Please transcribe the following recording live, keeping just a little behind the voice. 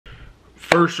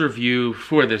first review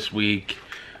for this week.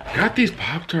 Got these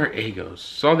Tart Eggos.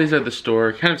 Saw these at the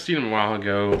store. Kind of seen them a while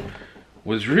ago.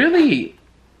 Was really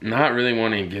not really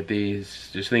wanting to get these.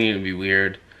 Just thinking it'd be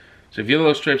weird. So if you have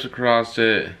little stripes across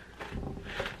it,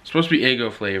 it's supposed to be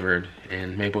Eggo flavored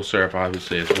and maple syrup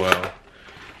obviously as well.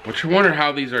 Which I wonder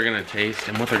how these are gonna taste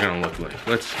and what they're gonna look like.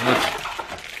 Let's.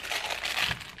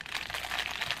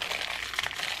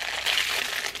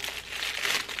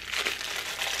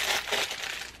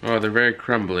 Oh, they're very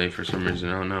crumbly for some reason.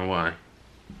 I don't know why.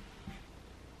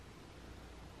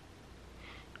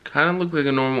 Kind of look like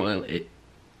a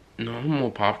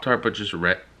normal Pop-Tart, but just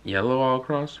red, yellow all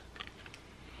across.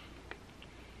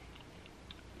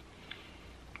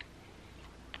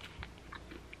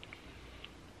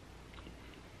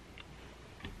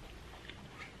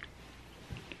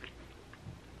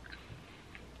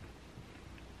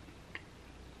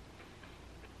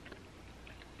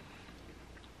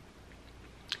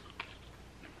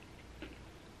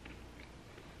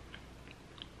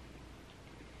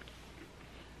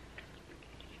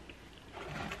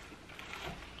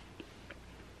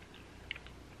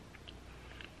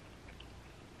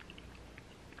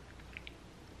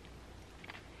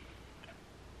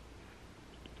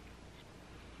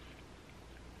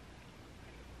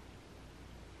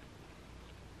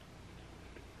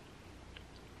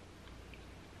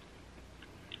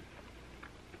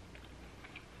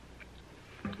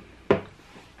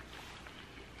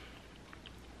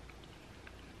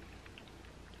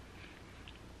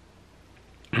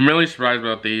 I'm really surprised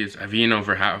about these. I've eaten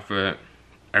over half of it.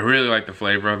 I really like the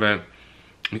flavor of it.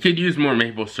 You could use more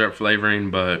maple syrup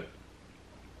flavoring, but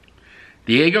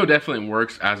the Eggo definitely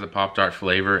works as a Pop-Tart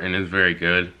flavor and is very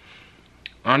good.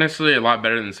 Honestly, a lot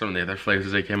better than some of the other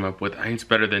flavors they came up with. I think it's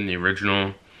better than the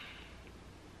original.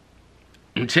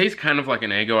 It tastes kind of like an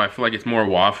Eggo. I feel like it's more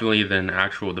waffly than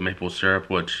the maple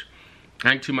syrup, which I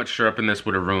think too much syrup in this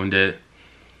would have ruined it.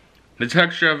 The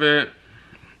texture of it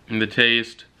and the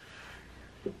taste,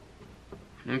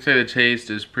 I'd say the taste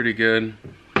is pretty good.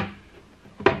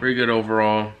 Pretty good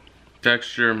overall.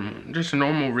 Texture, just a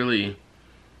normal, really,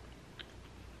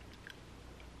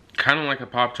 kind of like a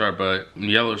Pop-Tart, but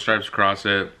yellow stripes across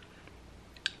it.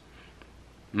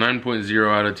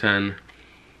 9.0 out of 10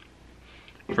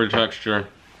 for texture.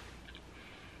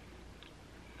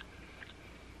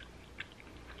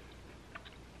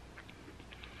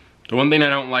 The one thing I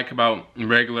don't like about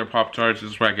regular Pop-Tarts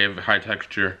is why I gave it high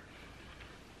texture.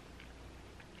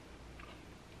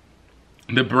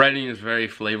 The breading is very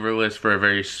flavorless for a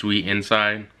very sweet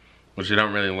inside, which I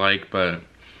don't really like, but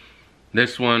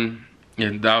this one,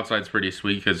 the outside's pretty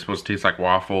sweet because it's supposed to taste like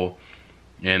waffle,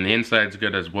 and the inside's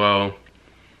good as well.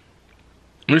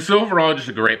 It's overall just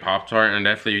a great Pop-Tart, and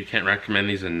definitely can't recommend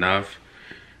these enough.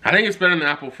 I think it's better than the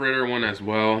apple fritter one as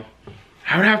well.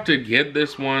 I would have to give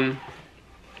this one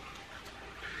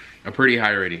a pretty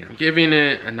high rating. I'm giving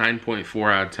it a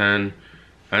 9.4 out of 10.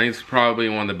 I think it's probably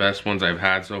one of the best ones I've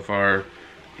had so far.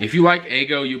 If you like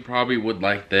Eggo, you probably would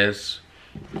like this.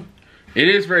 It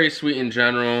is very sweet in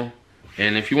general,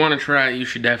 and if you want to try it, you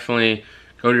should definitely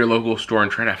go to your local store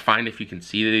and try to find if you can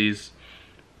see these.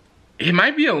 It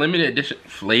might be a limited edition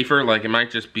flavor, like it might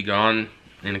just be gone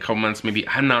in a couple months maybe.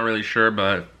 I'm not really sure,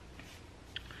 but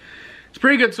it's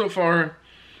pretty good so far.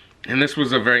 And this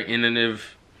was a very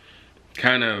innovative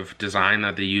kind of design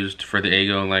that they used for the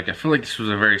Eggo. Like, I feel like this was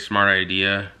a very smart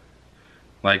idea.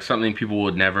 Like something people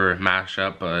would never mash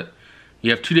up, but you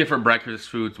have two different breakfast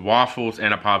foods, waffles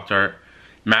and a Pop-Tart,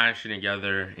 mashed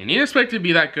together. And you didn't expect it to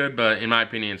be that good, but in my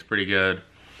opinion, it's pretty good.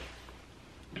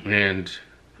 And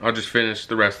I'll just finish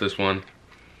the rest of this one.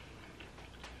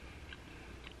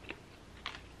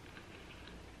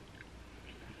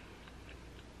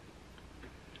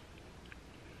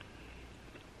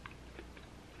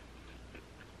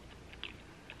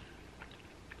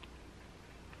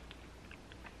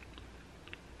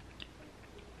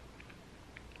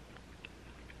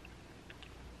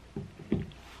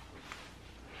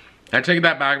 I take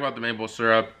that back about the maple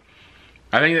syrup.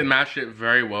 I think they mashed it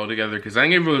very well together, because I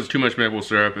think if it was too much maple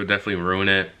syrup, it would definitely ruin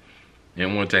it. It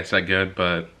wouldn't taste that good,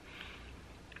 but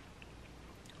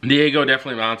the Eggo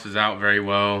definitely balances out very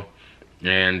well,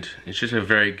 and it's just a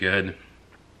very good.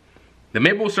 The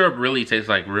maple syrup really tastes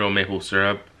like real maple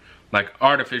syrup, like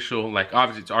artificial, like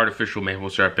obviously it's artificial maple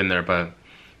syrup in there, but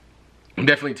it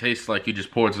definitely tastes like you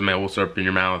just poured some maple syrup in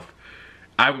your mouth.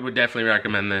 I would definitely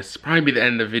recommend this. Probably be the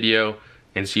end of the video,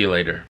 and see you later.